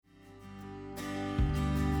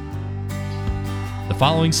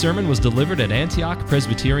following sermon was delivered at Antioch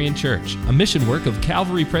Presbyterian Church, a mission work of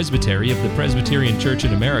Calvary Presbytery of the Presbyterian Church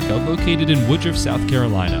in America located in Woodruff, South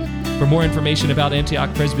Carolina. For more information about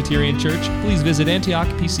Antioch Presbyterian Church, please visit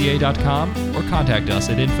antiochpca.com or contact us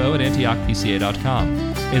at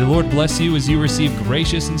info@antiochpca.com. May the Lord bless you as you receive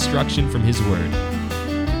gracious instruction from His Word.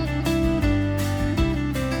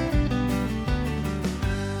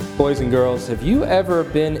 Boys and girls, have you ever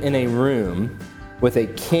been in a room with a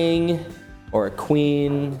king or a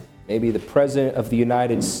queen, maybe the President of the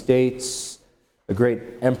United States, a great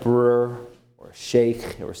emperor or a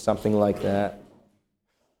sheikh or something like that?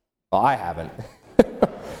 Well, I haven't.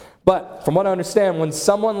 But from what I understand, when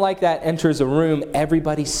someone like that enters a room,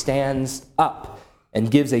 everybody stands up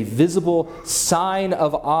and gives a visible sign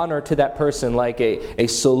of honor to that person, like a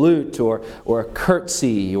salute or a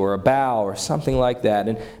curtsy or a bow or something like that.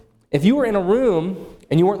 And if you were in a room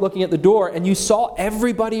and you weren't looking at the door and you saw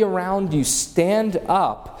everybody around you stand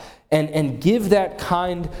up and give that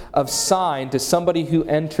kind of sign to somebody who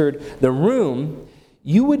entered the room,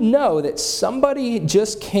 you would know that somebody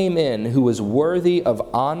just came in who was worthy of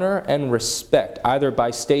honor and respect, either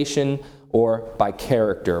by station or by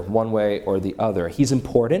character, one way or the other. He's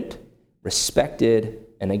important, respected,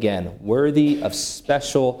 and again, worthy of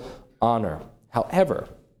special honor. However,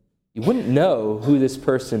 you wouldn't know who this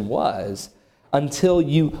person was until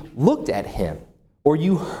you looked at him or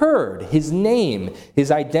you heard his name, his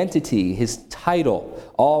identity, his title.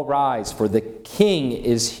 All rise, for the king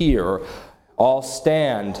is here. Or, all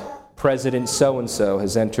stand, President so-and-so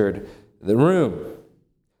has entered the room.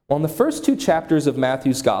 Well, in the first two chapters of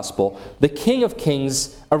Matthew's Gospel, the King of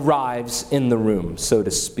Kings arrives in the room, so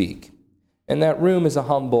to speak. And that room is a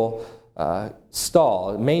humble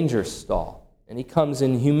stall, a manger stall. And he comes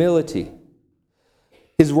in humility.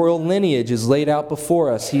 His royal lineage is laid out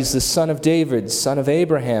before us. He's the son of David, son of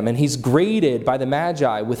Abraham, and he's greeted by the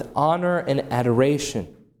Magi with honor and adoration.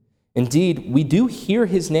 Indeed, we do hear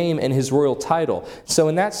his name and his royal title. So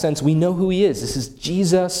in that sense, we know who he is. This is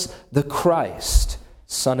Jesus the Christ,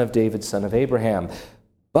 son of David, son of Abraham.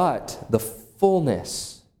 But the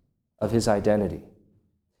fullness of his identity,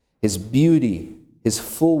 his beauty, his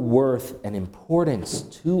full worth and importance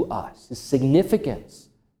to us, his significance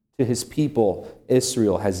to his people,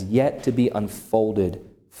 Israel, has yet to be unfolded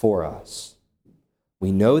for us.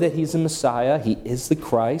 We know that he's the Messiah. He is the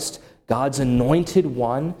Christ, God's anointed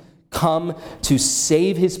one, come to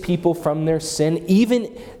save his people from their sin,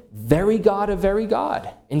 even very God of very God,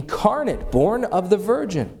 incarnate, born of the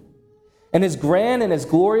Virgin. And as grand and as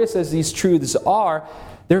glorious as these truths are,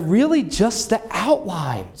 they're really just the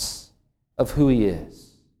outlines of who he is.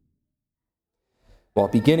 Well,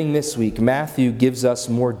 beginning this week, Matthew gives us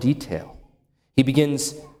more detail. He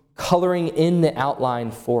begins coloring in the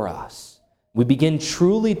outline for us. We begin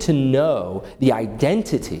truly to know the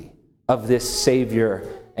identity of this Savior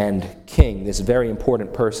and King, this very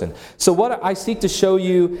important person. So what I seek to show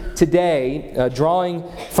you today, drawing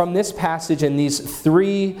from this passage and these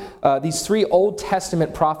three Old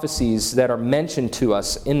Testament prophecies that are mentioned to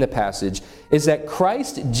us in the passage, is that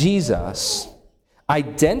Christ Jesus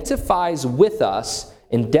identifies with us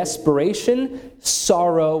in desperation,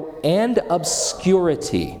 sorrow, and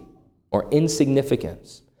obscurity, or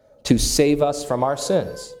insignificance, to save us from our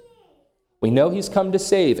sins. We know he's come to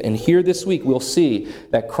save, and here this week we'll see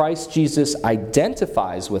that Christ Jesus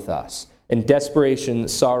identifies with us in desperation,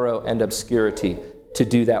 sorrow, and obscurity to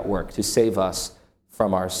do that work, to save us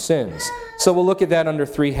from our sins. So we'll look at that under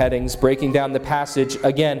three headings, breaking down the passage,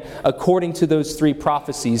 again, according to those three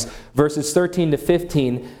prophecies. Verses 13 to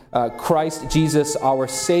 15, Christ Jesus, our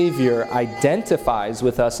Savior, identifies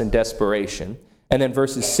with us in desperation. And then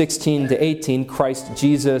verses 16 to 18, Christ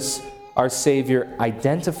Jesus, our Savior,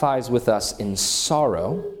 identifies with us in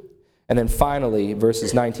sorrow. And then finally,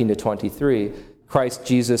 verses 19 to 23, Christ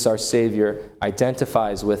Jesus, our Savior,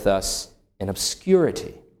 identifies with us in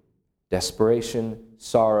obscurity, desperation,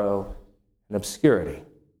 sorrow, and obscurity.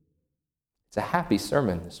 It's a happy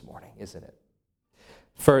sermon this morning, isn't it?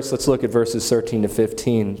 First, let's look at verses 13 to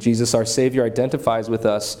 15. Jesus, our Savior, identifies with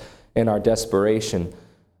us in our desperation.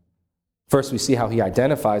 First, we see how he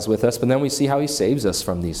identifies with us, but then we see how he saves us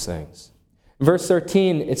from these things. In verse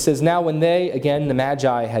 13, it says, "Now when they," again, the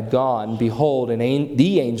Magi, "had gone, behold,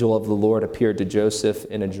 the angel of the Lord appeared to Joseph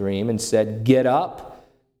in a dream and said, 'Get up,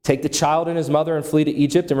 take the child and his mother and flee to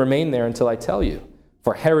Egypt and remain there until I tell you.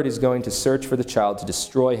 For Herod is going to search for the child to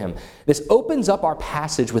destroy him.'" This opens up our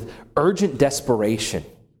passage with urgent desperation,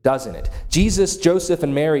 doesn't it? Jesus, Joseph,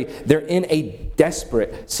 and Mary, they're in a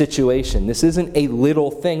desperate situation. This isn't a little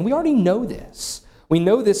thing. We already know this. We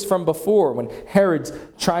know this from before when Herod's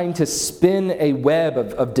trying to spin a web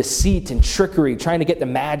of deceit and trickery, trying to get the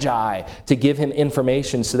Magi to give him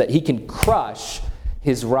information so that he can crush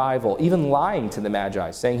his rival, even lying to the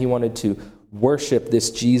Magi, saying he wanted to worship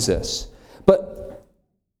this Jesus. But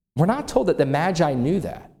we're not told that the Magi knew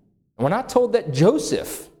that. And we're not told that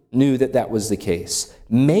Joseph knew that that was the case.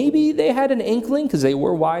 Maybe they had an inkling because they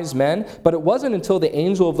were wise men, but it wasn't until the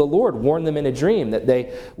angel of the Lord warned them in a dream that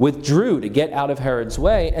they withdrew to get out of Herod's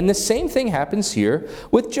way. And the same thing happens here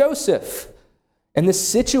with Joseph. And the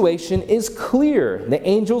situation is clear. The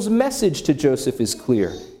angel's message to Joseph is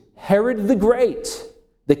clear. Herod the Great,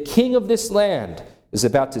 the king of this land, is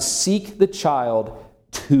about to seek the child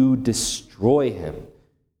to destroy him.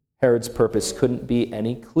 Herod's purpose couldn't be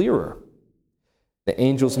any clearer. The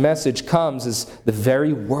angel's message comes as the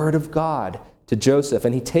very word of God to Joseph,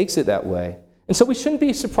 and he takes it that way. And so we shouldn't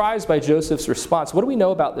be surprised by Joseph's response. What do we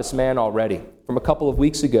know about this man already? From a couple of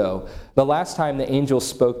weeks ago, the last time the angel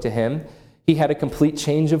spoke to him, he had a complete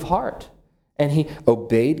change of heart. And he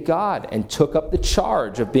obeyed God and took up the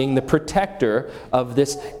charge of being the protector of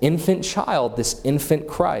this infant child, this infant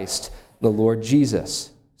Christ, the Lord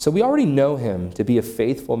Jesus. So we already know him to be a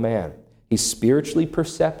faithful man. He's spiritually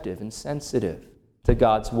perceptive and sensitive to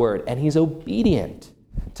God's word, and he's obedient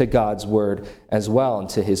to God's word as well and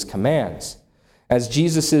to his commands. As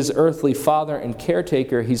Jesus' earthly father and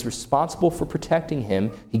caretaker, he's responsible for protecting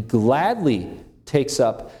him. He gladly takes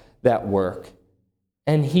up that work,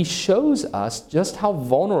 and he shows us just how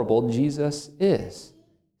vulnerable Jesus is.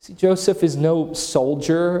 See, Joseph is no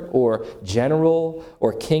soldier or general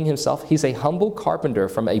or king himself. He's a humble carpenter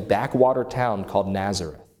from a backwater town called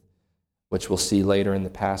Nazareth, which we'll see later in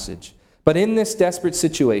the passage. But in this desperate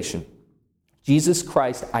situation, Jesus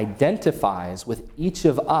Christ identifies with each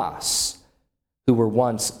of us who were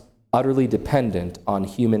once utterly dependent on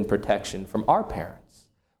human protection from our parents.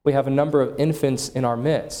 We have a number of infants in our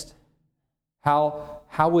midst. How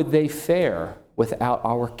would they fare without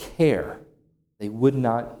our care? They would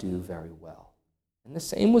not do very well. And the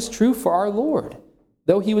same was true for our Lord.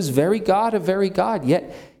 Though he was very God of very God,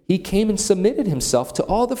 yet he came and submitted himself to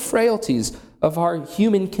all the frailties of our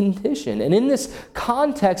human condition. And in this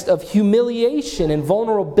context of humiliation and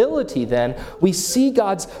vulnerability, then, we see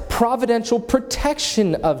God's providential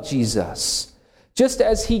protection of Jesus. Just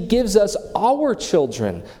as he gives us our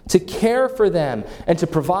children to care for them and to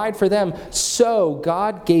provide for them, so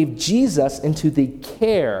God gave Jesus into the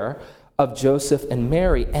care of Joseph and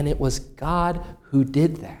Mary, and it was God who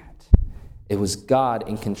did that. It was God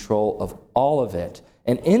in control of all of it.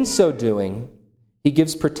 And in so doing, he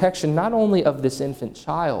gives protection not only of this infant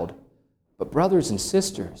child, but brothers and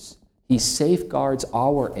sisters, he safeguards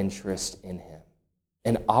our interest in him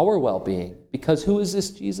and our well-being. Because who is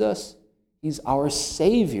this Jesus? He's our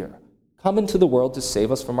Savior, come into the world to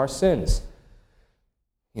save us from our sins.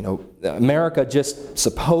 You know, America just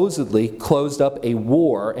supposedly closed up a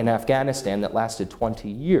war in Afghanistan that lasted 20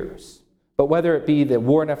 years. But whether it be the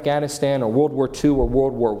war in Afghanistan or World War II or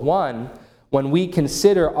World War I, when we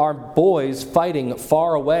consider our boys fighting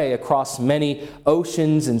far away across many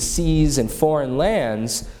oceans and seas and foreign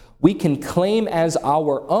lands, we can claim as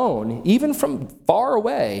our own, even from far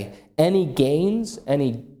away, any gains,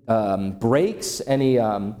 any breaks,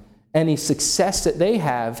 any success that they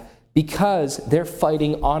have because they're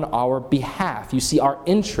fighting on our behalf. You see, our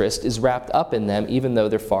interest is wrapped up in them, even though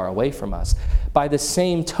they're far away from us. By the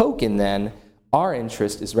same token, then, our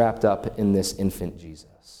interest is wrapped up in this infant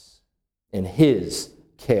Jesus, in his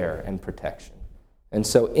care and protection. And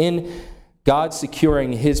so in God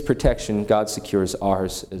securing his protection, God secures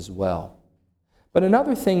ours as well. But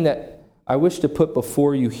another thing that I wish to put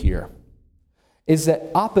before you here is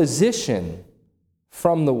that opposition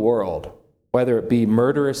from the world, whether it be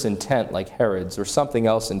murderous intent like Herod's or something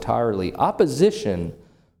else entirely, opposition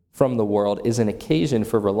from the world is an occasion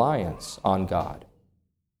for reliance on God.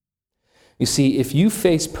 You see, if you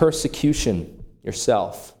face persecution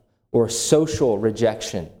yourself, or social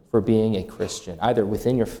rejection for being a Christian, either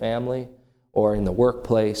within your family or in the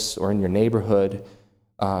workplace or in your neighborhood,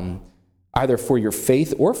 either for your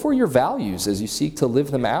faith or for your values as you seek to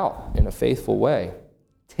live them out in a faithful way.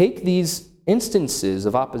 Take these instances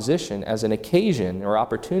of opposition as an occasion or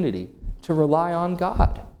opportunity to rely on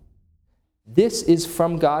God. This is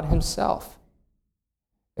from God himself.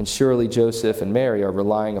 And surely Joseph and Mary are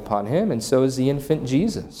relying upon him, and so is the infant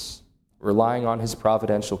Jesus, relying on his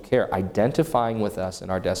providential care, identifying with us in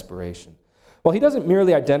our desperation. Well, he doesn't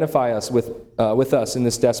merely identify us with us in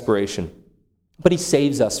this desperation, but he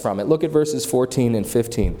saves us from it. Look at verses 14 and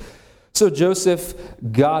 15. So Joseph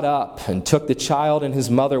got up and took the child and his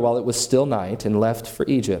mother while it was still night and left for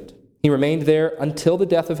Egypt. He remained there until the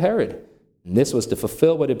death of Herod. And this was to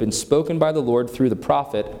fulfill what had been spoken by the Lord through the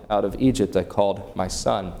prophet, "Out of Egypt I called my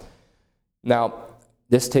son." Now,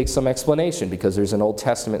 this takes some explanation because there's an Old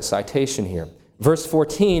Testament citation here. Verse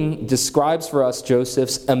 14 describes for us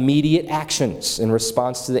Joseph's immediate actions in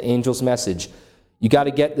response to the angel's message. You got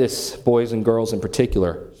to get this, boys and girls in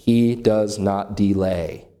particular. He does not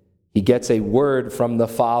delay. He gets a word from the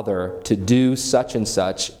Father to do such and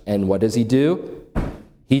such, and what does he do?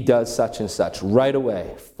 He does such and such right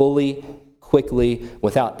away, fully, quickly,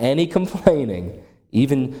 without any complaining,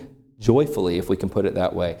 even joyfully, if we can put it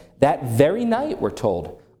that way. That very night, we're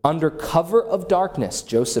told, under cover of darkness,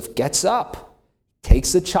 Joseph gets up,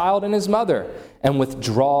 takes the child and his mother, and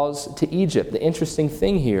withdraws to Egypt. The interesting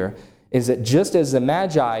thing here is that just as the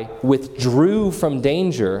Magi withdrew from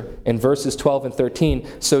danger in verses 12 and 13,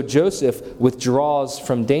 so Joseph withdraws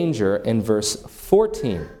from danger in verse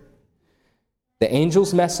 14. The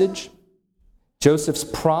angel's message, Joseph's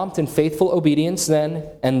prompt and faithful obedience then,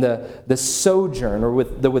 and the sojourn, or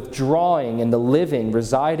with the withdrawing and the living,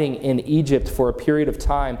 residing in Egypt for a period of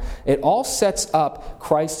time, it all sets up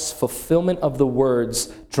Christ's fulfillment of the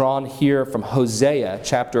words drawn here from Hosea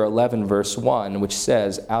chapter 11, verse 1, which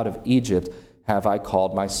says, "Out of Egypt have I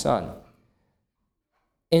called my son."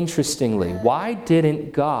 Interestingly, why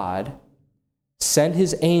didn't God send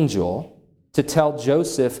his angel to tell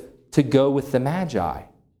Joseph to go with the Magi?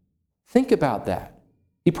 Think about that.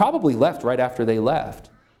 He probably left right after they left.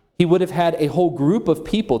 He would have had a whole group of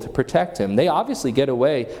people to protect him. They obviously get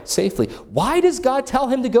away safely. Why does God tell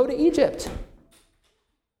him to go to Egypt?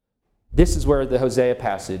 This is where the Hosea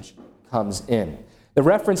passage comes in. The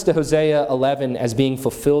reference to Hosea 11 as being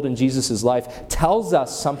fulfilled in Jesus' life tells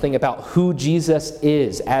us something about who Jesus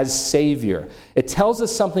is as Savior. It tells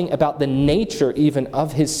us something about the nature even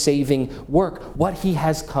of his saving work, what he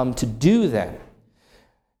has come to do then.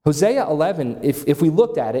 Hosea 11, if we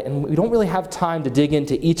looked at it, and we don't really have time to dig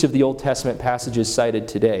into each of the Old Testament passages cited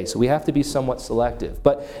today, so we have to be somewhat selective.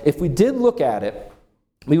 But if we did look at it,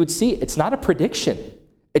 we would see it's not a prediction.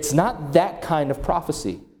 It's not that kind of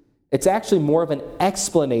prophecy. It's actually more of an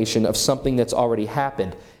explanation of something that's already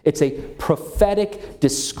happened. It's a prophetic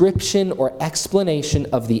description or explanation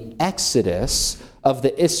of the exodus of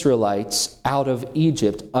the Israelites out of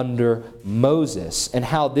Egypt under Moses, and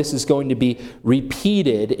how this is going to be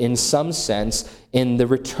repeated in some sense in the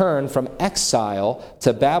return from exile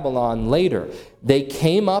to Babylon later. They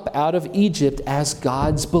came up out of Egypt as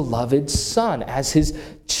God's beloved son, as his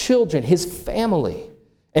children, his family.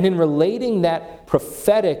 And in relating that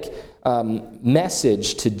prophetic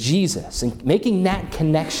message to Jesus and making that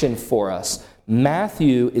connection for us,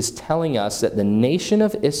 Matthew is telling us that the nation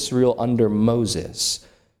of Israel under Moses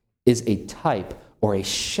is a type or a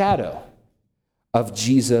shadow of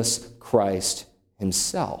Jesus Christ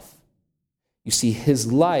himself. You see,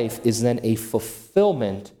 his life is then a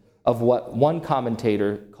fulfillment of what one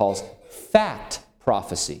commentator calls fact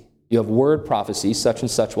prophecy. You have word prophecy, such and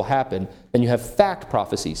such will happen. Then you have fact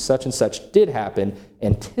prophecy, such and such did happen,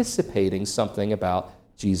 anticipating something about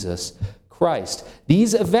Jesus Christ.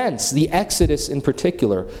 These events, the Exodus in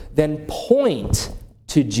particular, then point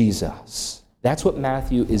to Jesus. That's what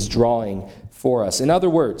Matthew is drawing for us. In other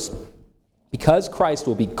words, because Christ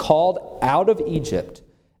will be called out of Egypt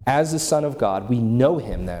as the Son of God, we know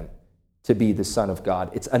him then to be the Son of God.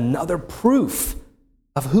 It's another proof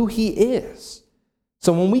of who he is.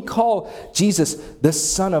 So when we call Jesus the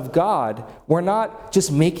Son of God, we're not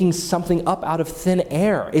just making something up out of thin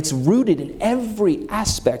air. It's rooted in every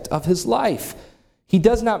aspect of his life. He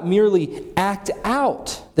does not merely act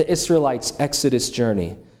out the Israelites' Exodus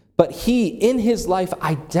journey, but he, in his life,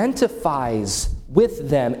 identifies with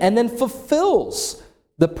them and then fulfills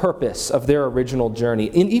the purpose of their original journey,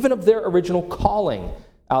 and even of their original calling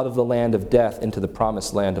out of the land of death into the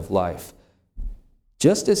promised land of life.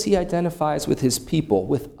 Just as he identifies with his people,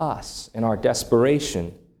 with us, in our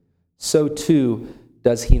desperation, so too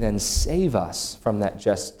does he then save us from that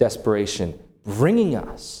desperation, bringing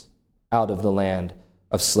us out of the land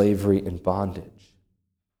of slavery and bondage.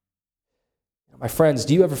 My friends,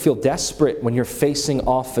 do you ever feel desperate when you're facing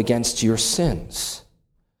off against your sins?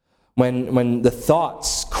 When the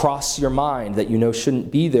thoughts cross your mind that you know shouldn't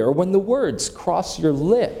be there, or when the words cross your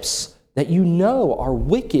lips that you know are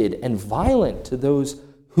wicked and violent to those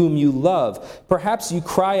whom you love. Perhaps you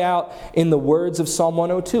cry out in the words of Psalm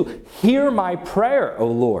 102, "Hear my prayer, O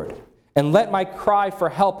Lord, and let my cry for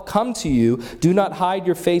help come to you. Do not hide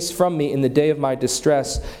your face from me in the day of my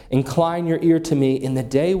distress. Incline your ear to me in the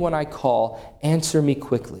day when I call. Answer me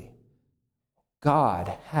quickly."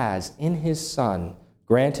 God has, in his Son,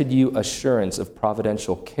 granted you assurance of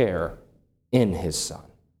providential care in his Son.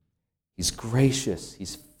 He's gracious.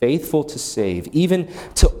 He's faithful to save, even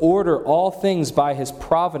to order all things by his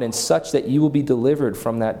providence, such that you will be delivered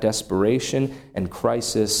from that desperation and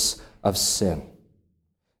crisis of sin.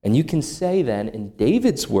 And you can say then, in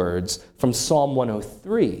David's words from Psalm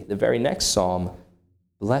 103, the very next psalm,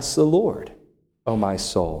 bless the Lord, O my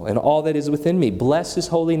soul, and all that is within me. Bless his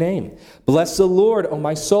holy name. Bless the Lord, O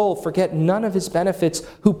my soul. Forget none of his benefits,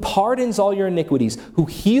 who pardons all your iniquities, who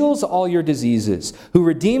heals all your diseases, who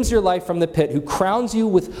redeems your life from the pit, who crowns you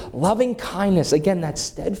with loving kindness. Again, that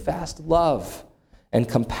steadfast love and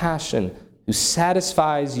compassion, who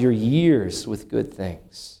satisfies your years with good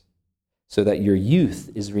things, so that your youth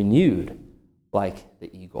is renewed like the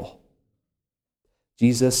eagle.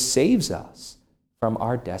 Jesus saves us from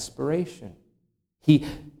our desperation. He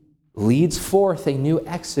leads forth a new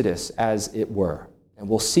exodus, as it were. And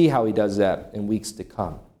we'll see how he does that in weeks to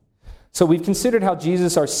come. So we've considered how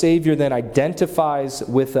Jesus, our Savior, then identifies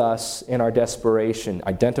with us in our desperation,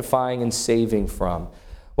 identifying and saving from.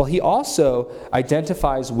 Well, he also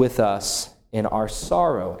identifies with us in our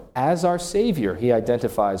sorrow. As our Savior, he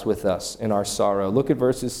identifies with us in our sorrow. Look at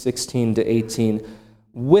verses 16 to 18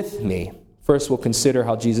 with me. First, we'll consider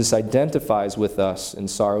how Jesus identifies with us in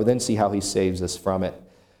sorrow, then see how he saves us from it.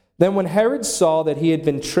 Then when Herod saw that he had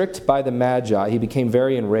been tricked by the Magi, he became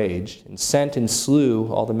very enraged and sent and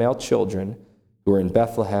slew all the male children who were in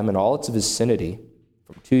Bethlehem and all its vicinity,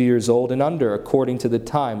 from 2 years old and under, according to the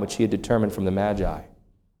time which he had determined from the Magi.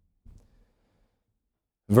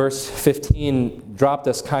 Verse 15 dropped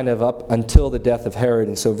us kind of up until the death of Herod,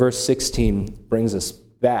 and so verse 16 brings us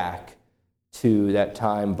back to that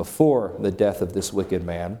time before the death of this wicked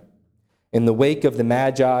man. In the wake of the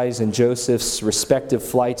Magi's and Joseph's respective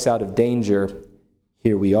flights out of danger,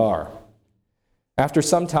 here we are. After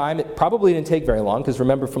some time, it probably didn't take very long, because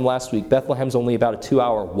remember from last week, Bethlehem's only about a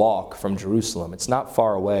 2-hour walk from Jerusalem. It's not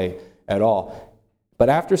far away at all. But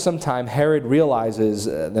after some time, Herod realizes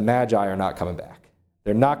the Magi are not coming back.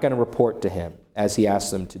 They're not going to report to him as he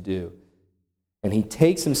asks them to do. And he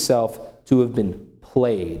takes himself to have been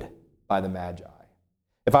played by the Magi.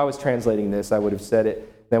 If I was translating this, I would have said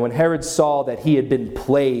it. Then when Herod saw that he had been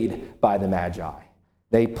played by the Magi,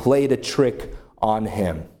 they played a trick on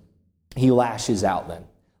him, he lashes out then,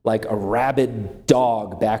 like a rabid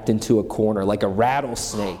dog backed into a corner, like a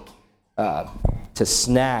rattlesnake to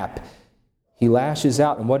snap. He lashes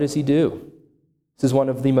out, and what does he do? This is one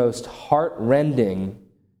of the most heart-rending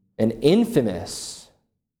and infamous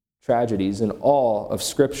tragedies in all of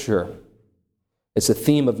Scripture. It's a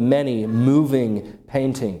theme of many moving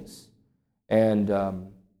paintings, and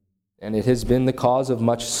it has been the cause of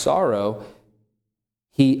much sorrow.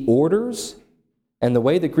 He orders, and the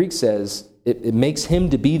way the Greek says, it makes him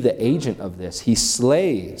to be the agent of this. He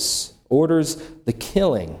slays, orders the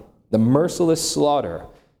killing, the merciless slaughter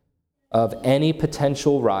of any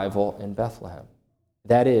potential rival in Bethlehem.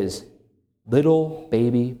 That is, little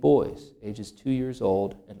baby boys, ages 2 years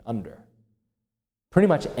old and under. Pretty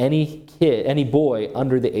much any kid, any boy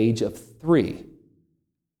under the age of 3.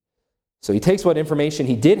 So he takes what information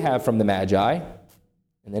he did have from the Magi,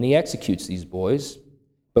 and then he executes these boys,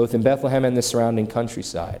 both in Bethlehem and the surrounding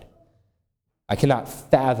countryside. I cannot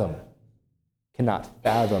fathom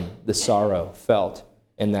the sorrow felt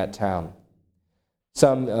in that town.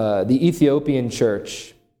 The Ethiopian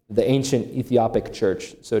church, the ancient Ethiopic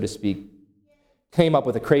church, so to speak, came up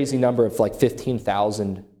with a crazy number of like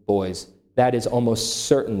 15,000 boys. That is almost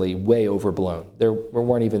certainly way overblown. There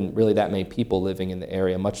weren't even really that many people living in the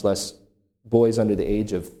area, much less boys under the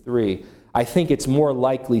age of 3. I think it's more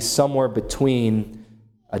likely somewhere between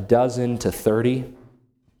a dozen to 30.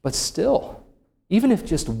 But still, even if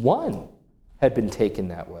just one had been taken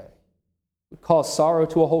that way, it would cause sorrow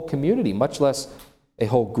to a whole community, much less a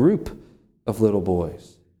whole group of little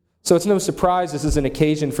boys. So it's no surprise this is an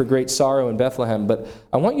occasion for great sorrow in Bethlehem, but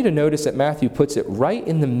I want you to notice that Matthew puts it right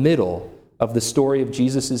in the middle of the story of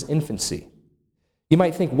Jesus' infancy. You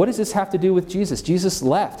might think, what does this have to do with Jesus? Jesus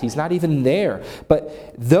left. He's not even there.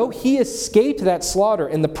 But though he escaped that slaughter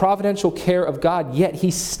in the providential care of God, yet he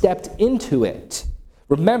stepped into it.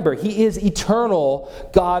 Remember, he is eternal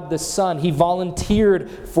God the Son. He volunteered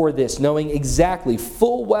for this, knowing exactly,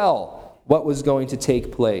 full well, what was going to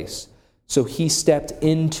take place. So he stepped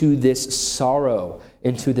into this sorrow,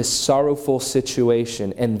 into this sorrowful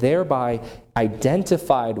situation, and thereby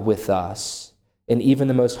identified with us in even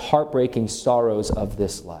the most heartbreaking sorrows of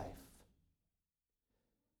this life.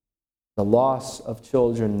 The loss of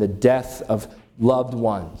children, the death of loved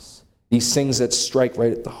ones, these things that strike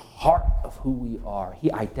right at the heart of who we are.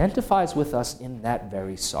 He identifies with us in that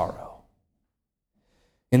very sorrow.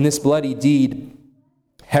 In this bloody deed,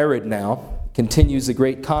 Herod now continues the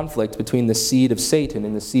great conflict between the seed of Satan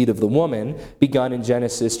and the seed of the woman, begun in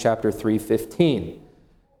Genesis chapter 3:15.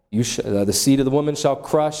 The seed of the woman shall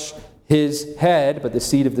crush his head, but the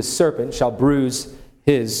seed of the serpent shall bruise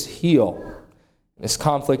his heel. This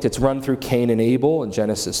conflict, it's run through Cain and Abel in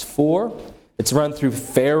Genesis 4. It's run through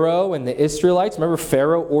Pharaoh and the Israelites. Remember,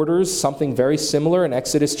 Pharaoh orders something very similar in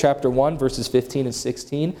Exodus chapter 1, verses 15 and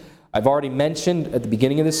 16. I've already mentioned at the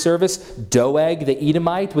beginning of this service, Doeg the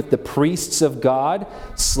Edomite with the priests of God,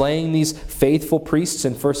 slaying these faithful priests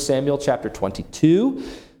in 1 Samuel chapter 22.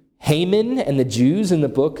 Haman and the Jews in the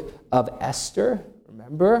book of Esther.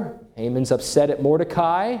 Remember, Haman's upset at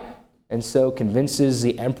Mordecai, and so convinces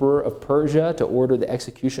the emperor of Persia to order the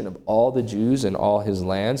execution of all the Jews in all his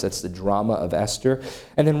lands. That's the drama of Esther.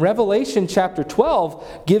 And then Revelation chapter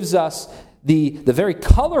 12 gives us the very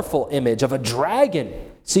colorful image of a dragon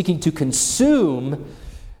seeking to consume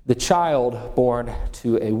the child born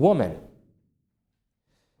to a woman.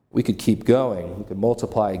 We could keep going. We could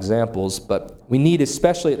multiply examples, but we need,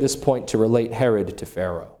 especially at this point, to relate Herod to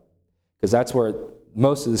Pharaoh, because that's where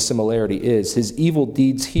most of the similarity is. His evil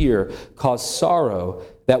deeds here cause sorrow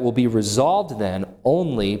that will be resolved then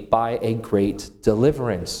only by a great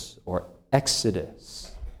deliverance or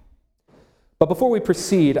exodus. But before we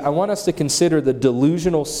proceed, I want us to consider the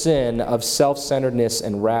delusional sin of self-centeredness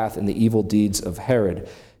and wrath in the evil deeds of Herod.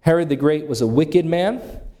 Herod the Great was a wicked man.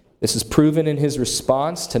 This is proven in his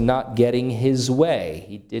response to not getting his way.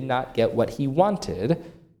 He did not get what he wanted,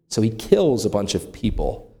 so he kills a bunch of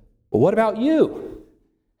people. But what about you?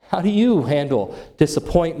 How do you handle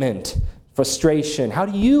disappointment, frustration? How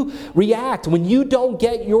do you react when you don't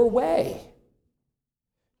get your way?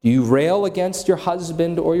 Do you rail against your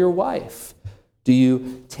husband or your wife? Do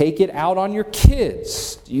you take it out on your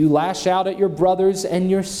kids? Do you lash out at your brothers and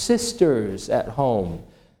your sisters at home?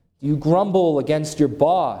 Do you grumble against your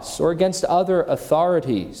boss or against other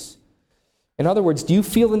authorities? In other words, do you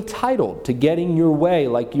feel entitled to getting your way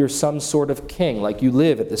like you're some sort of king, like you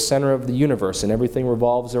live at the center of the universe and everything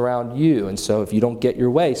revolves around you, and so if you don't get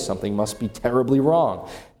your way, something must be terribly wrong?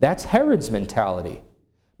 That's Herod's mentality.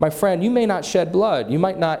 My friend, you may not shed blood. You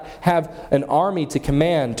might not have an army to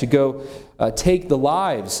command to go take the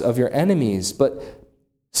lives of your enemies, but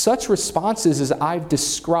such responses as I've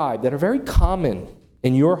described that are very common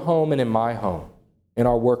in your home and in my home, in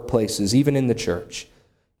our workplaces, even in the church,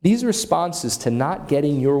 these responses to not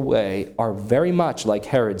getting your way are very much like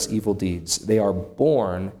Herod's evil deeds. They are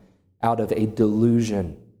born out of a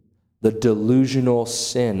delusion, the delusional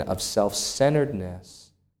sin of self-centeredness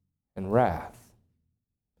and wrath.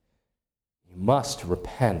 You must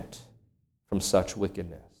repent from such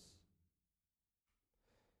wickedness.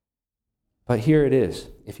 But here it is.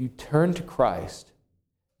 If you turn to Christ,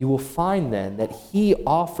 you will find then that he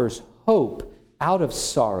offers hope out of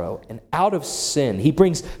sorrow and out of sin. He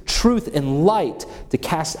brings truth and light to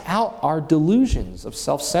cast out our delusions of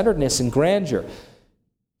self-centeredness and grandeur.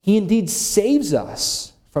 He indeed saves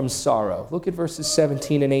us from sorrow. Look at verses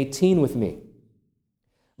 17 and 18 with me.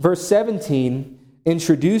 Verse 17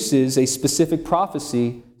 introduces a specific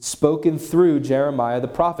prophecy spoken through Jeremiah the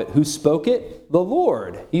prophet. Who spoke it? The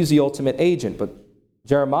Lord. He's the ultimate agent, but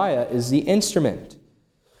Jeremiah is the instrument.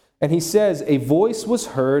 And he says, a voice was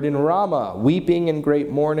heard in Ramah, weeping in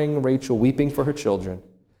great mourning, Rachel weeping for her children.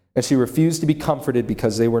 And she refused to be comforted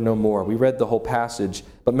because they were no more. We read the whole passage,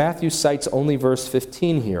 but Matthew cites only verse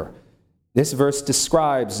 15 here. This verse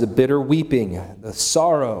describes the bitter weeping, the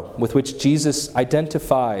sorrow with which Jesus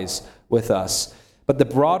identifies with us. But the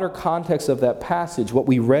broader context of that passage, what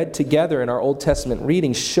we read together in our Old Testament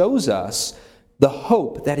reading, shows us the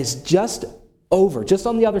hope that is just over, just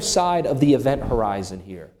on the other side of the event horizon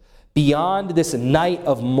here. Beyond this night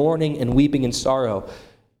of mourning and weeping and sorrow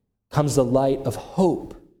comes the light of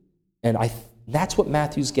hope. And that's what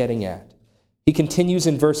Matthew's getting at. He continues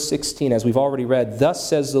in verse 16, as we've already read, thus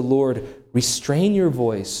says the Lord, restrain your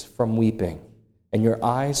voice from weeping and your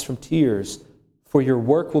eyes from tears, for your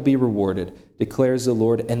work will be rewarded, declares the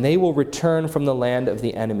Lord, and they will return from the land of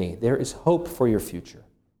the enemy. There is hope for your future,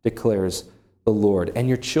 declares the Lord, and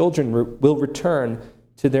your children will return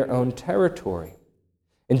to their own territory.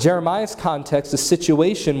 In Jeremiah's context, the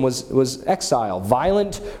situation was exile,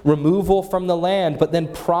 violent removal from the land, but then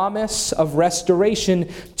promise of restoration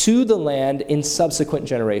to the land in subsequent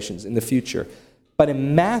generations in the future. But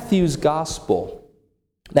in Matthew's gospel,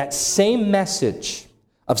 that same message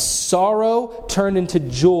of sorrow turned into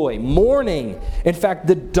joy, mourning, in fact,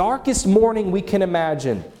 the darkest mourning we can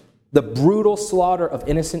imagine, the brutal slaughter of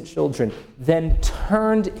innocent children, then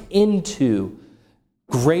turned into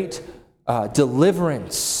great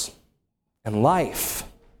deliverance and life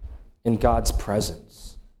in God's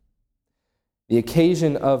presence. The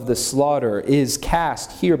occasion of the slaughter is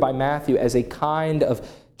cast here by Matthew as a kind of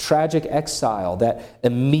tragic exile that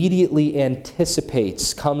immediately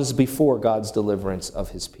anticipates, comes before God's deliverance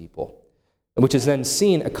of his people, which is then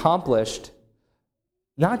seen accomplished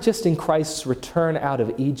not just in Christ's return out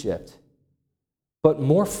of Egypt, but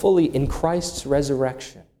more fully in Christ's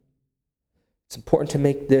resurrection. It's important to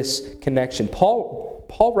make this connection.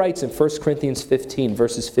 Paul writes in 1 Corinthians 15,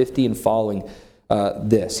 verses 50 and following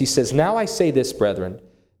this. He says, "Now I say this, brethren,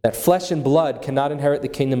 that flesh and blood cannot inherit the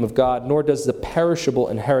kingdom of God, nor does the perishable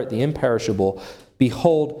inherit the imperishable.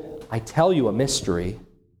 Behold, I tell you a mystery.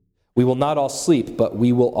 We will not all sleep, but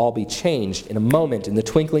we will all be changed in a moment, in the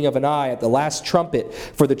twinkling of an eye, at the last trumpet.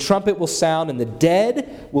 For the trumpet will sound, and the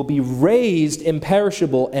dead will be raised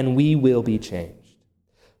imperishable, and we will be changed.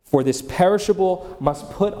 For this perishable must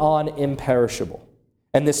put on imperishable,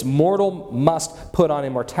 and this mortal must put on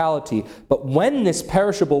immortality. But when this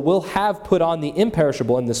perishable will have put on the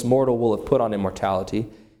imperishable, and this mortal will have put on immortality,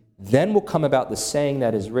 then will come about the saying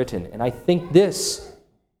that is written." And I think this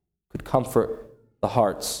could comfort the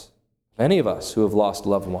hearts of any of us who have lost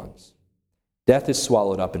loved ones. "Death is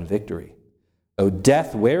swallowed up in victory. O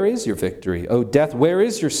death, where is your victory? O death, where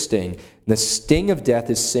is your sting? And the sting of death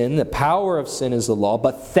is sin. The power of sin is the law.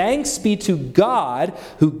 But thanks be to God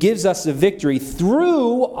who gives us the victory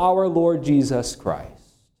through our Lord Jesus Christ."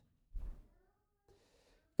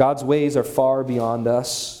 God's ways are far beyond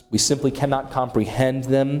us. We simply cannot comprehend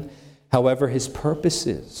them. However, his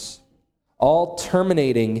purposes, all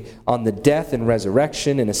terminating on the death and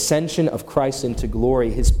resurrection and ascension of Christ into glory,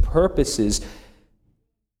 his purposes,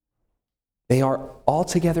 they are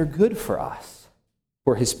altogether good for us,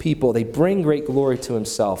 for his people. They bring great glory to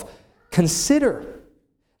himself. Consider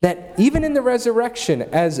that even in the resurrection,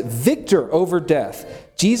 as victor over death,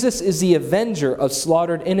 Jesus is the avenger of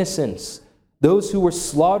slaughtered innocents. Those who were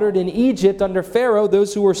slaughtered in Egypt under Pharaoh,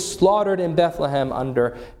 those who were slaughtered in Bethlehem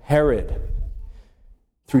under Herod.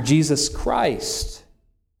 Through Jesus Christ,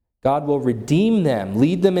 God will redeem them,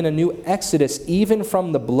 lead them in a new exodus, even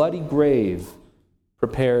from the bloody grave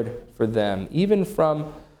prepared for them, even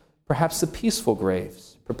from perhaps the peaceful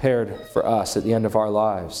graves prepared for us at the end of our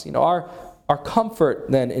lives. Our comfort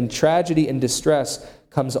then in tragedy and distress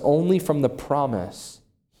comes only from the promise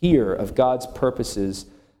here of God's purposes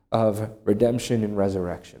of redemption and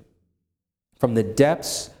resurrection. From the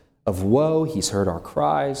depths of woe, he's heard our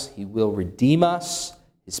cries. He will redeem us,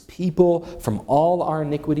 his people, from all our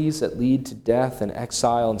iniquities that lead to death and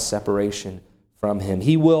exile and separation from him.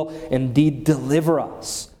 He will indeed deliver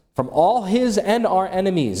us from all his and our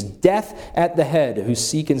enemies, death at the head, who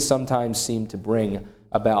seek and sometimes seem to bring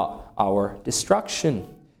about our destruction.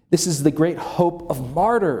 This is the great hope of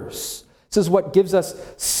martyrs. This is what gives us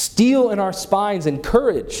steel in our spines and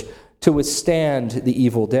courage to withstand the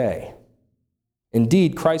evil day.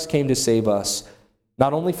 Indeed, Christ came to save us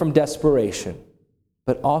not only from desperation,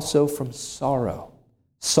 but also from sorrow.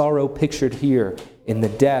 Sorrow pictured here in the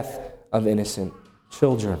death of innocent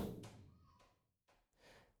children.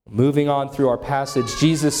 Moving on through our passage,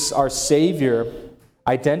 Jesus, our Savior,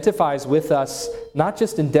 identifies with us not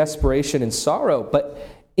just in desperation and sorrow, but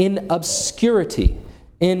in obscurity,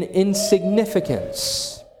 in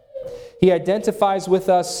insignificance. He identifies with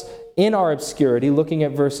us in our obscurity, looking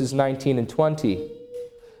at verses 19 and 20.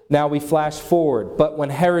 Now we flash forward. "But when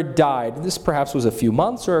Herod died," this perhaps was a few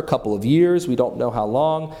months or a couple of years, we don't know how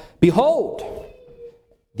long, "behold,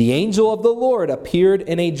 the angel of the Lord appeared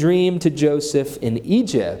in a dream to Joseph in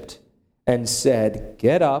Egypt and said,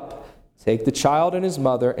 'Get up, take the child and his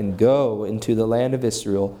mother, and go into the land of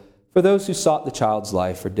Israel, for those who sought the child's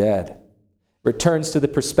life are dead.'" Returns to the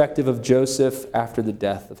perspective of Joseph after the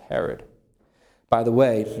death of Herod. By the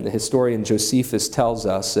way, the historian Josephus tells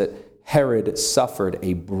us that Herod suffered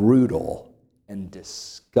a brutal and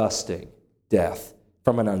disgusting death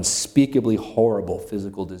from an unspeakably horrible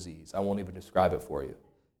physical disease. I won't even describe it for you.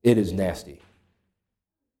 It is nasty.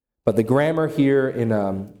 But the grammar here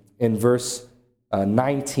in verse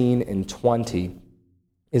 19 and 20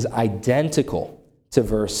 is identical to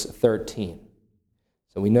verse 13.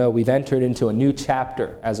 So we know we've entered into a new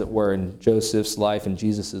chapter, as it were, in Joseph's life and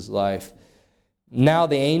Jesus' life. Now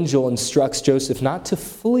the angel instructs Joseph not to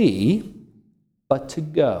flee, but to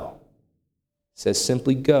go. It says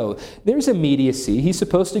simply go. There's immediacy. He's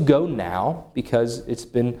supposed to go now because it's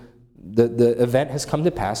been the event has come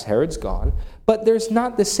to pass. Herod's gone. But there's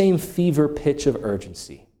not the same fever pitch of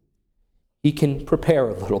urgency. He can prepare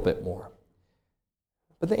a little bit more.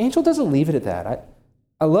 But the angel doesn't leave it at that.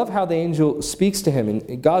 I love how the angel speaks to him.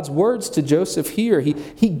 In God's words to Joseph here,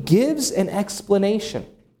 he gives an explanation.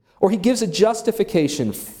 Or he gives a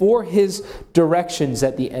justification for his directions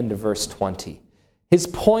at the end of verse 20. His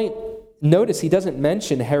point, notice he doesn't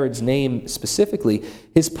mention Herod's name specifically.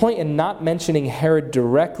 His point in not mentioning Herod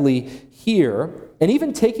directly here, and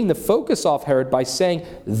even taking the focus off Herod by saying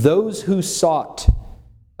those who sought,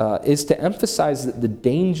 is to emphasize that the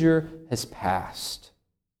danger has passed.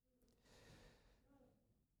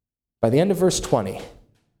 By the end of verse 20,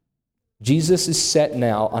 Jesus is set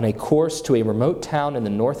now on a course to a remote town in the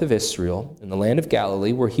north of Israel, in the land of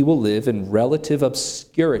Galilee, where he will live in relative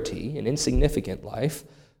obscurity and insignificant life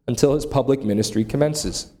until his public ministry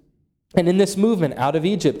commences. And in this movement out of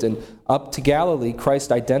Egypt and up to Galilee,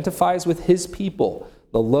 Christ identifies with his people,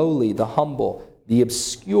 the lowly, the humble, the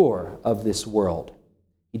obscure of this world.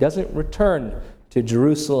 He doesn't return to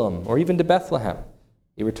Jerusalem or even to Bethlehem.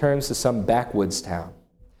 He returns to some backwoods town.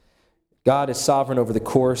 God is sovereign over the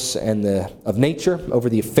course of nature, over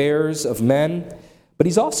the affairs of men, but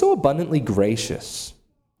he's also abundantly gracious.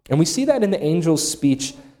 And we see that in the angel's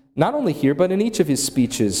speech, not only here, but in each of his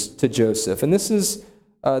speeches to Joseph. And this is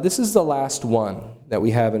the last one that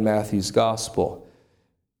we have in Matthew's gospel.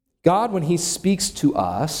 God, when he speaks to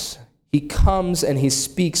us, he comes and he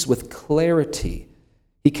speaks with clarity.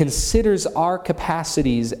 He considers our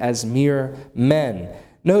capacities as mere men.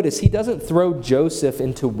 Notice, he doesn't throw Joseph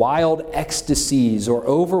into wild ecstasies or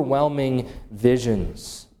overwhelming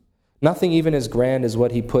visions. Nothing even as grand as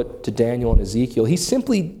what he put to Daniel and Ezekiel. He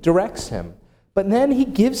simply directs him. But then he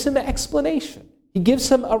gives him an explanation. He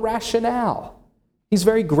gives him a rationale. He's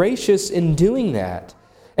very gracious in doing that.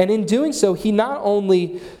 And in doing so, he not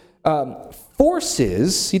only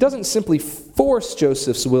he doesn't simply force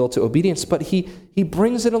Joseph's will to obedience, but he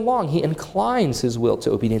brings it along. He inclines his will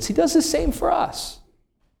to obedience. He does the same for us.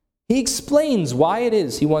 He explains why it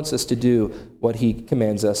is he wants us to do what he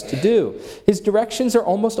commands us to do. His directions are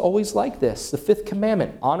almost always like this. The fifth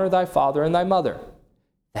commandment, honor thy father and thy mother,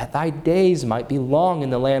 that thy days might be long in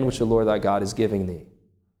the land which the Lord thy God is giving thee.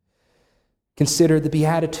 Consider the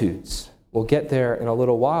Beatitudes. We'll get there in a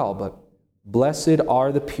little while, but blessed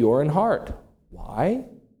are the pure in heart. Why?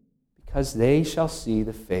 Because they shall see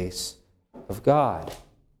the face of God.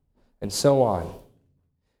 And so on.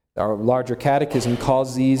 Our larger catechism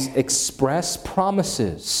calls these express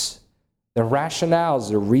promises. The rationales,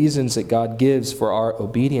 the reasons that God gives for our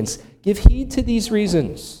obedience. Give heed to these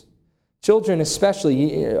reasons. Children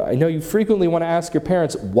especially, I know you frequently want to ask your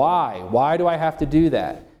parents, why? Why do I have to do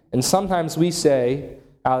that? And sometimes we say,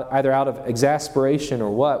 either out of exasperation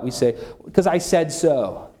or what, we say, because I said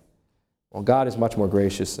so. Well, God is much more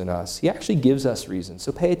gracious than us. He actually gives us reasons,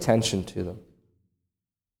 so pay attention to them.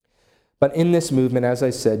 But in this movement, as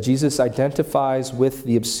I said, Jesus identifies with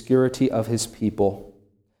the obscurity of his people,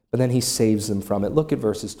 but then he saves them from it. Look at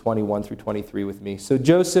verses 21 through 23 with me. So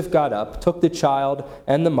Joseph got up, took the child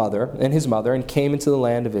and his mother, and came into the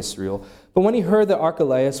land of Israel. But when he heard that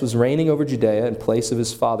Archelaus was reigning over Judea in place of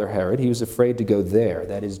his father Herod, he was afraid to go there,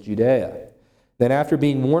 that is Judea. Then after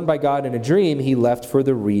being warned by God in a dream, he left for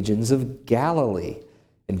the regions of Galilee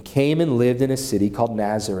and came and lived in a city called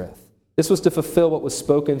Nazareth. This was to fulfill what was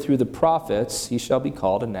spoken through the prophets, he shall be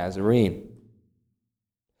called a Nazarene.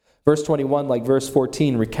 Verse 21, like verse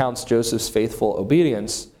 14, recounts Joseph's faithful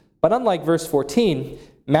obedience. But unlike verse 14,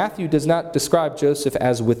 Matthew does not describe Joseph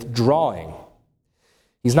as withdrawing.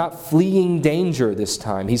 He's not fleeing danger this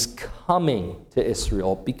time. He's coming to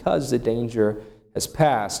Israel because the danger has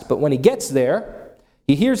passed. But when he gets there,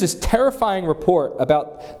 he hears this terrifying report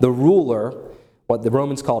about the ruler, what the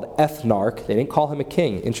Romans called ethnarch. They didn't call him a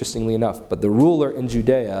king, interestingly enough, but the ruler in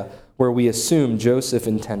Judea, where we assume Joseph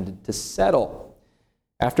intended to settle.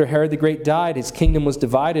 After Herod the Great died, his kingdom was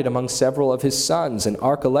divided among several of his sons, and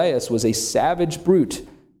Archelaus was a savage brute,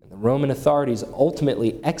 and the Roman authorities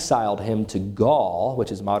ultimately exiled him to Gaul,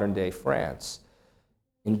 which is modern-day France.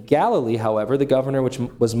 In Galilee, however, the governor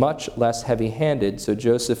was much less heavy-handed, so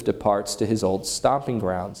Joseph departs to his old stomping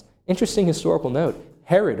grounds. Interesting historical note,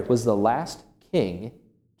 Herod was the last king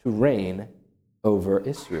to reign over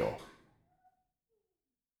Israel.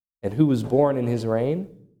 And who was born in his reign?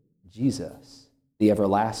 Jesus, the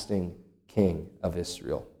everlasting King of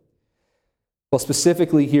Israel. Well,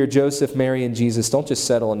 specifically here, Joseph, Mary, and Jesus don't just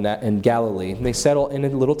settle in Galilee. They settle in a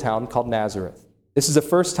little town called Nazareth. This is the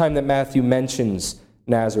first time that Matthew mentions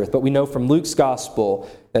Nazareth, but we know from Luke's gospel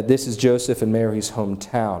that this is Joseph and Mary's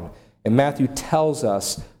hometown. And Matthew tells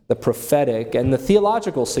us the prophetic and the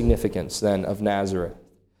theological significance then of Nazareth.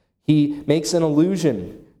 He makes an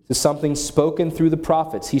allusion to something spoken through the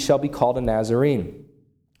prophets. He shall be called a Nazarene.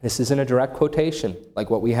 This isn't a direct quotation like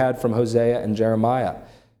what we had from Hosea and Jeremiah.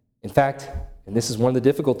 In fact, and this is one of the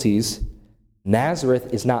difficulties,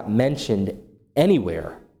 Nazareth is not mentioned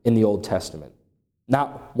anywhere in the Old Testament.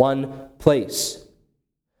 Not one place.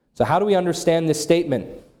 So how do we understand this statement?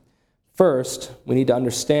 First, we need to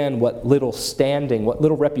understand what little standing, what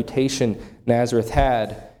little reputation Nazareth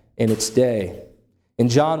had in its day. In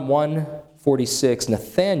John 1:46,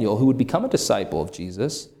 Nathanael, who would become a disciple of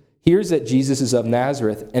Jesus, hears that Jesus is of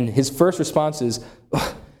Nazareth, and his first response is,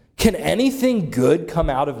 "Can anything good come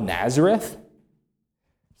out of Nazareth?"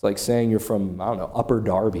 It's like saying you're from, Upper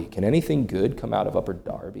Darby. Can anything good come out of Upper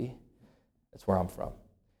Darby? That's where I'm from.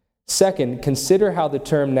 Second, consider how the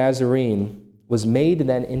term Nazarene was made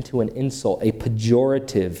then into an insult, a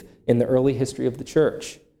pejorative in the early history of the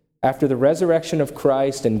church. After the resurrection of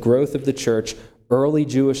Christ and growth of the church, early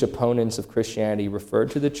Jewish opponents of Christianity referred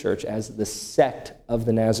to the church as the sect of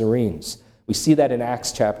the Nazarenes. We see that in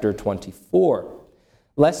Acts chapter 24.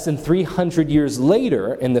 Less than 300 years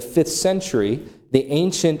later, in the 5th century, the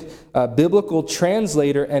ancient biblical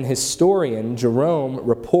translator and historian Jerome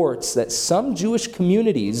reports that some Jewish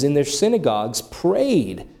communities in their synagogues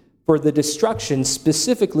prayed for the destruction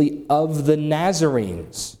specifically of the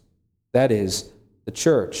Nazarenes, that is, the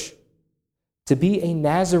church. To be a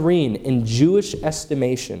Nazarene in Jewish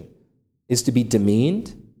estimation is to be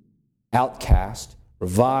demeaned, outcast,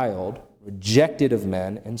 reviled, rejected of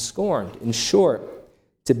men, and scorned. In short,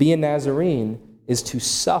 to be a Nazarene is to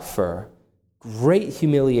suffer great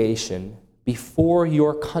humiliation before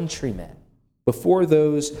your countrymen, before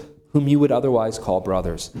those whom you would otherwise call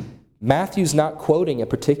brothers. Matthew's not quoting a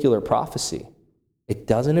particular prophecy. It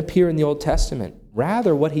doesn't appear in the Old Testament.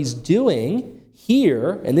 Rather, what he's doing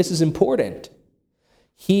here, and this is important,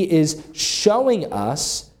 he is showing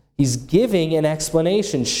us, he's giving an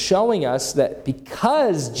explanation, showing us that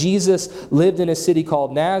because Jesus lived in a city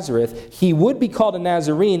called Nazareth, he would be called a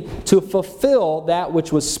Nazarene to fulfill that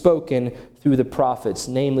which was spoken through the prophets,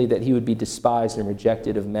 namely that he would be despised and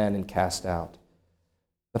rejected of men and cast out.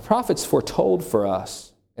 The prophets foretold for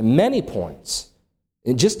us at many points,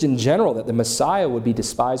 and just in general, that the Messiah would be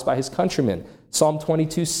despised by his countrymen. Psalm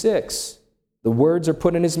 22:6, the words are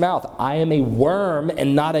put in his mouth, "I am a worm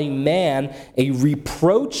and not a man, a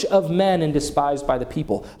reproach of men and despised by the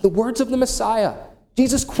people." The words of the Messiah.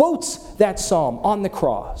 Jesus quotes that psalm on the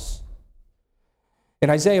cross. In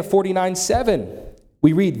Isaiah 49:7,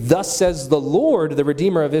 we read, "Thus says the Lord, the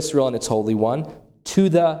Redeemer of Israel and its Holy One, to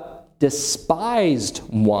the despised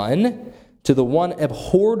one, to the one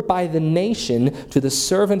abhorred by the nation, to the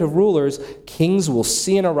servant of rulers, kings will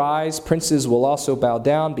see and arise, princes will also bow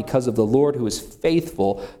down because of the Lord who is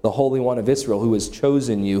faithful, the Holy One of Israel, who has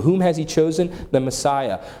chosen you." Whom has he chosen? The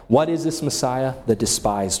Messiah. What is this Messiah? The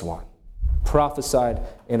despised one. Prophesied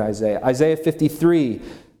in Isaiah. Isaiah 53,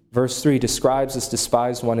 verse 3, describes this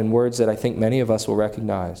despised one in words that I think many of us will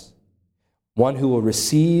recognize. One who will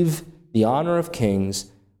receive the honor of kings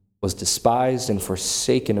was despised and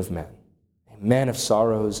forsaken of men. Man of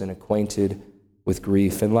sorrows and acquainted with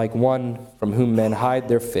grief, and like one from whom men hide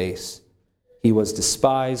their face, he was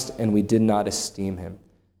despised, and we did not esteem him.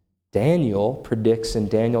 Daniel predicts in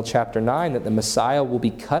Daniel chapter 9 that the Messiah will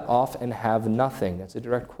be cut off and have nothing. That's a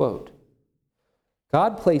direct quote.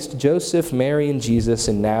 God placed Joseph, Mary, and Jesus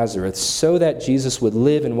in Nazareth so that Jesus would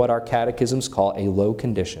live in what our catechisms call a low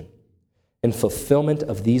condition, in fulfillment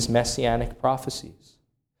of these messianic prophecies.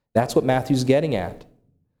 That's what Matthew's getting at.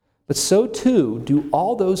 But so too do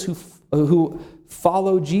all those who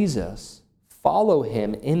follow Jesus, follow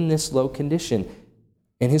him in this low condition,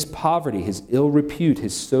 in his poverty, his ill repute,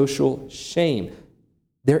 his social shame.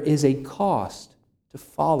 There is a cost to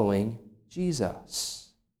following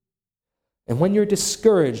Jesus. And when you're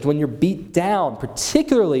discouraged, when you're beat down,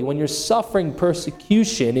 particularly when you're suffering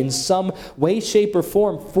persecution in some way, shape, or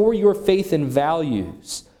form for your faith and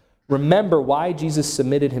values, remember why Jesus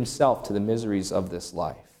submitted himself to the miseries of this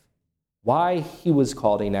life. Why he was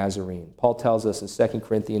called a Nazarene. Paul tells us in 2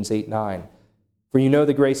 Corinthians 8:9, "For you know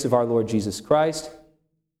the grace of our Lord Jesus Christ,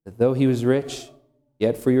 that though he was rich,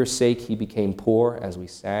 yet for your sake he became poor," as we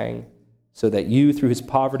sang, "so that you through his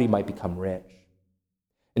poverty might become rich."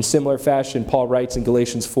 In similar fashion, Paul writes in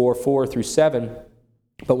Galatians 4:4-7,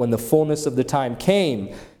 "But when the fullness of the time came,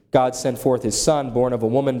 God sent forth his Son, born of a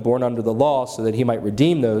woman, born under the law, so that he might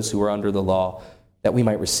redeem those who were under the law, that we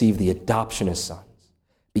might receive the adoption as sons.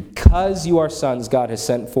 Because you are sons, God has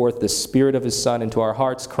sent forth the Spirit of his Son into our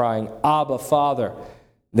hearts, crying, 'Abba, Father.'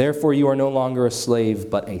 Therefore you are no longer a slave,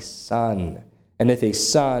 but a son. And if a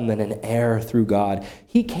son, then an heir through God."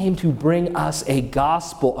 He came to bring us a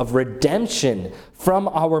gospel of redemption from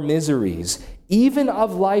our miseries, even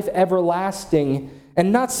of life everlasting,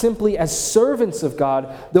 and not simply as servants of God,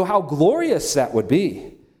 though how glorious that would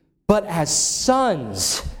be, but as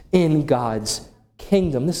sons in God's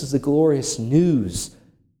kingdom. This is the glorious news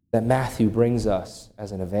that Matthew brings us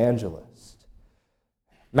as an evangelist.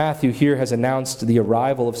 Matthew here has announced the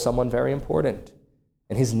arrival of someone very important,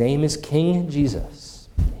 and his name is King Jesus.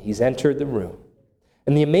 He's entered the room.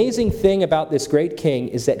 And the amazing thing about this great king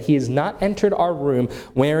is that he has not entered our room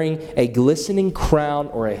wearing a glistening crown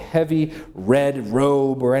or a heavy red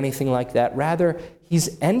robe or anything like that. Rather,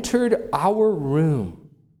 he's entered our room,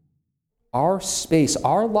 our space,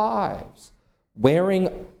 our lives,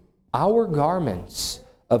 wearing our garments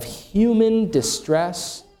of human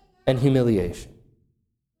distress and humiliation.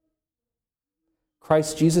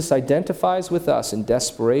 Christ Jesus identifies with us in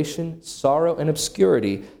desperation, sorrow, and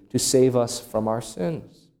obscurity to save us from our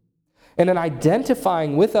sins. And in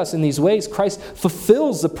identifying with us in these ways, Christ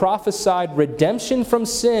fulfills the prophesied redemption from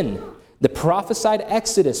sin, the prophesied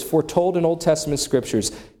exodus foretold in Old Testament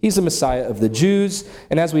scriptures. He's the Messiah of the Jews,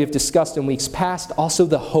 and as we have discussed in weeks past, also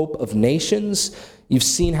the hope of nations. You've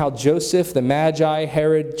seen how Joseph, the Magi,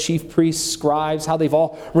 Herod, chief priests, scribes, how they've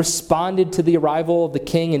all responded to the arrival of the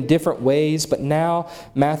king in different ways. But now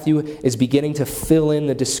Matthew is beginning to fill in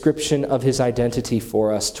the description of his identity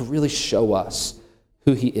for us to really show us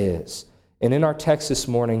who he is. And in our text this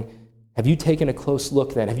morning, have you taken a close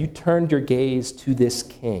look then? Have you turned your gaze to this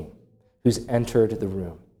king who's entered the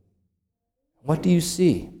room? What do you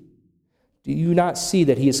see? Do you not see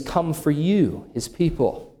that he has come for you, his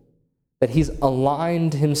people? That he's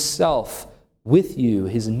aligned himself with you,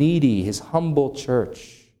 his needy, his humble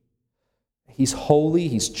church. He's holy,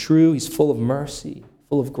 he's true, he's full of mercy,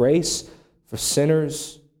 full of grace for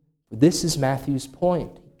sinners. This is Matthew's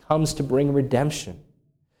point. He comes to bring redemption.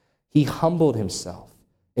 He humbled himself,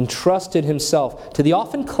 entrusted himself to the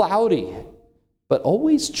often cloudy, but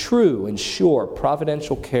always true and sure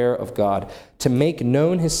providential care of God to make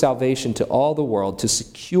known his salvation to all the world, to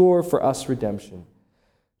secure for us redemption,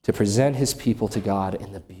 to present his people to God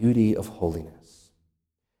in the beauty of holiness.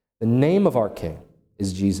 The name of our King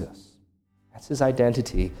is Jesus. That's his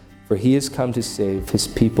identity, for he has come to save his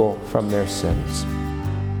people from their sins.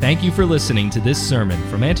 Thank you for listening to this sermon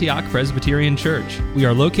from Antioch Presbyterian Church. We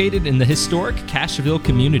are located in the historic Cashville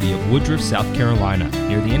community of Woodruff, South Carolina,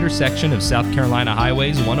 near the intersection of South Carolina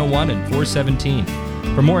Highways 101 and 417.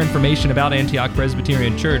 For more information about Antioch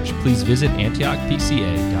Presbyterian Church, please visit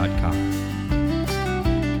antiochpca.com.